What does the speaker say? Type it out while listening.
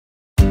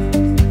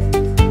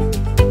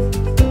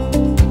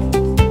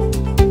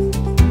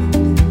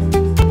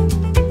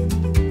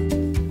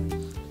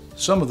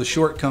Some of the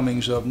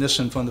shortcomings of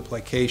Nissen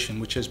fundoplication,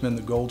 which has been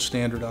the gold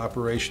standard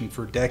operation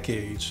for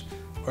decades,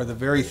 are the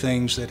very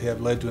things that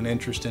have led to an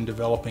interest in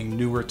developing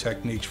newer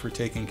techniques for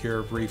taking care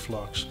of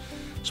reflux.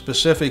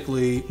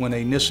 Specifically, when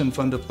a Nissen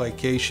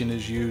fundoplication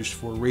is used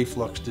for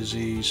reflux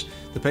disease,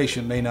 the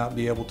patient may not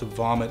be able to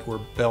vomit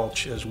or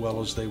belch as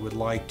well as they would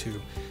like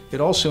to. It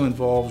also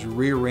involves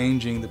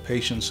rearranging the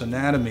patient's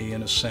anatomy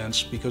in a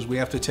sense, because we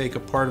have to take a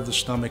part of the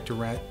stomach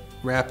to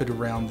wrap it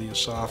around the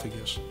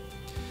esophagus.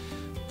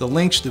 The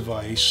LINX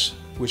device,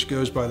 which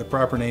goes by the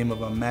proper name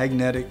of a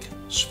magnetic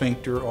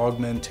sphincter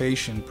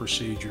augmentation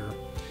procedure,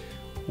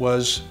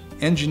 was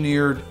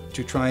engineered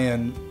to try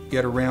and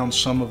get around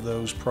some of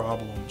those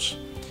problems.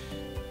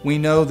 We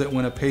know that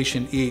when a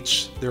patient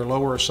eats, their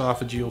lower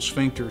esophageal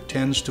sphincter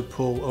tends to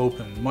pull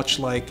open, much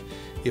like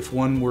if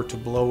one were to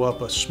blow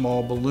up a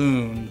small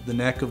balloon, the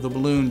neck of the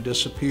balloon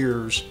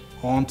disappears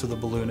onto the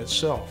balloon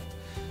itself.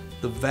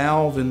 The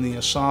valve in the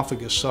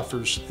esophagus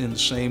suffers in the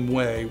same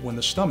way. When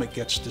the stomach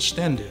gets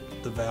distended,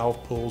 the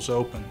valve pulls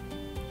open.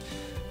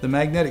 The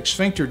magnetic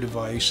sphincter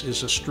device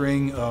is a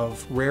string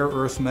of rare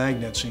earth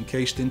magnets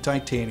encased in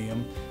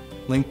titanium,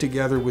 linked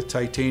together with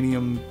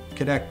titanium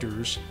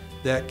connectors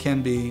that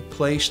can be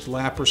placed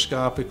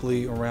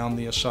laparoscopically around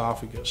the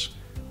esophagus.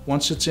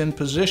 Once it's in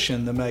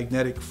position, the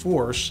magnetic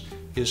force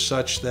is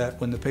such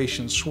that when the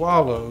patient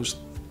swallows,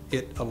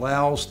 it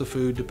allows the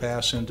food to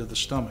pass into the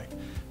stomach.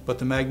 But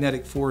the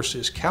magnetic force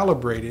is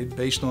calibrated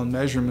based on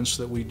measurements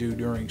that we do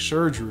during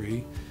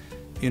surgery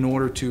in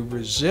order to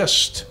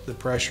resist the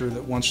pressure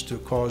that wants to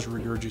cause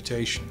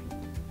regurgitation.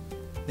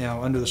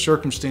 Now, under the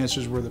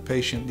circumstances where the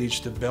patient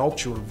needs to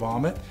belch or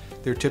vomit,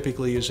 there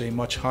typically is a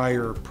much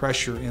higher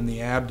pressure in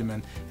the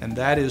abdomen, and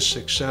that is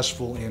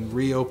successful in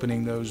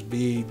reopening those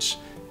beads,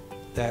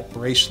 that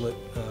bracelet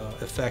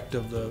effect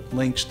of the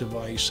LINX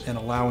device, and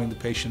allowing the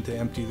patient to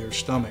empty their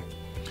stomach.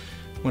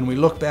 When we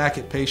look back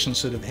at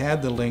patients that have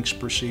had the LINX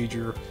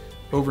procedure,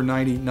 over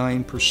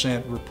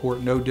 99% report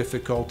no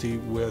difficulty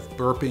with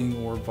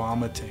burping or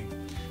vomiting.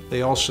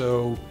 They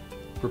also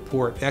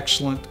report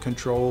excellent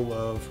control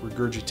of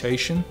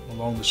regurgitation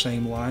along the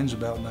same lines,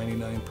 about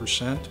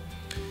 99%.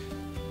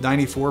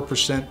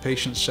 94%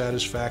 patient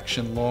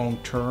satisfaction long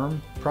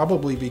term,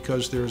 probably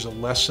because there's a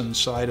lessened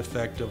side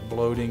effect of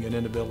bloating and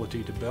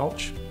inability to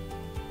belch.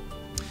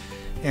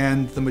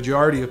 And the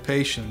majority of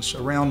patients,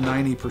 around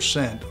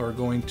 90%, are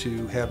going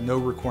to have no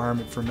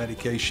requirement for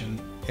medication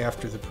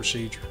after the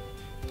procedure.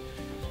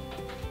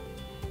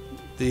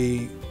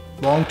 The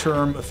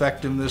long-term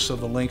effectiveness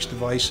of the LINX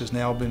device has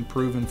now been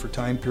proven for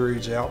time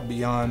periods out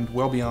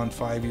well beyond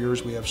 5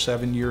 years. We have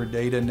 7-year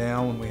data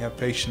now, and we have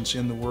patients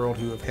in the world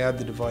who have had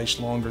the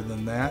device longer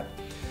than that.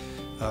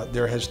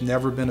 There has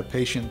never been a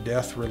patient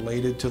death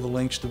related to the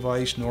LINX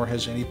device, nor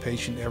has any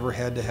patient ever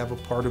had to have a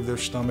part of their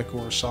stomach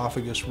or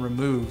esophagus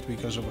removed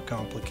because of a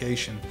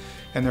complication.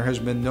 And there has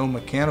been no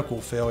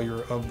mechanical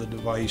failure of the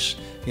device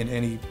in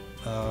any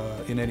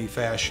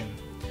fashion.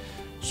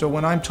 So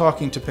when I'm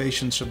talking to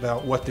patients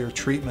about what their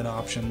treatment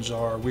options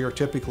are, we are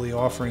typically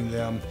offering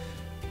them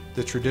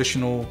the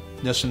traditional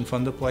Nissen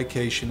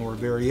fundoplication or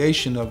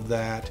variation of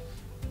that,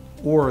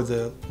 or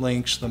the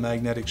LINX, the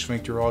magnetic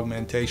sphincter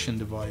augmentation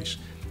device.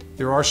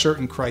 There are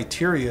certain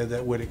criteria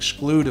that would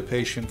exclude a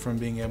patient from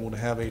being able to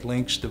have a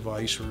LINX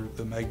device or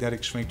the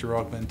magnetic sphincter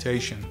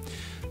augmentation.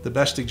 The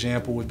best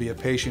example would be a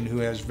patient who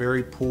has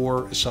very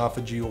poor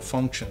esophageal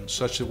function,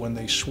 such that when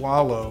they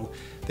swallow,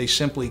 they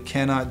simply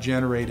cannot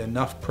generate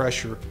enough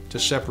pressure to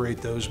separate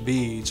those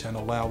beads and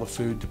allow the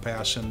food to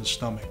pass in the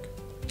stomach.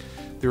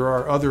 There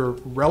are other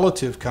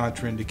relative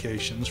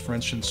contraindications. For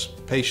instance,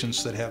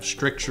 patients that have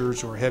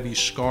strictures or heavy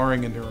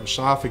scarring in their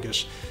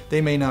esophagus,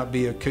 they may not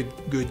be a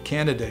good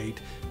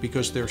candidate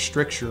because their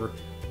stricture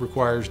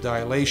requires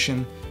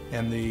dilation,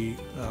 and the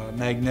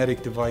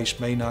magnetic device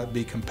may not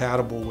be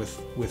compatible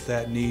with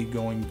that need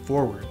going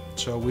forward.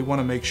 So we want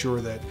to make sure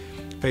that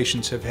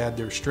patients have had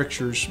their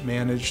strictures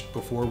managed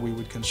before we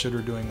would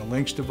consider doing a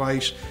LINX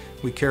device.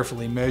 We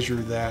carefully measure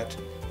that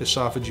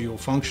esophageal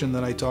function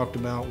that I talked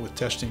about with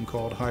testing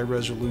called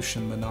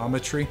high-resolution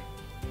manometry.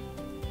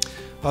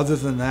 Other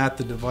than that,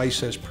 the device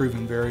has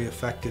proven very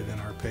effective in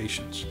our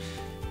patients.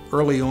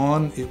 Early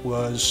on, it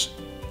was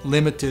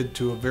limited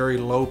to a very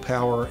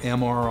low-power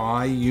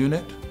MRI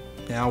unit.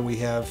 Now we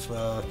have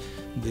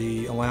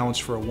the allowance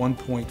for a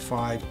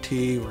 1.5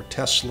 T or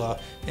Tesla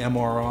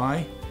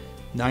MRI.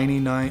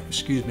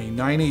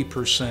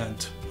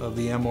 90% of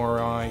the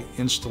MRI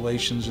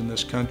installations in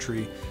this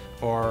country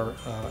are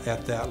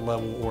at that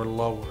level or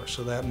lower.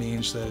 So that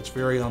means that it's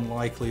very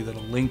unlikely that a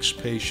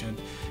LINX patient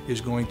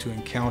is going to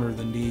encounter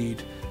the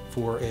need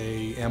for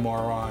a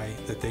MRI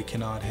that they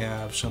cannot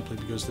have simply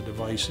because the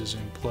device is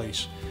in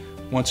place.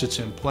 Once it's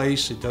in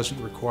place, it doesn't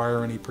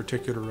require any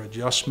particular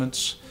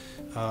adjustments.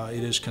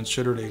 It is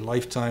considered a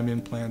lifetime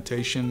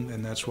implantation,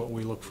 and that's what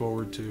we look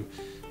forward to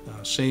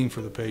seeing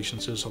for the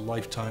patients, is a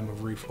lifetime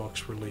of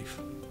reflux relief.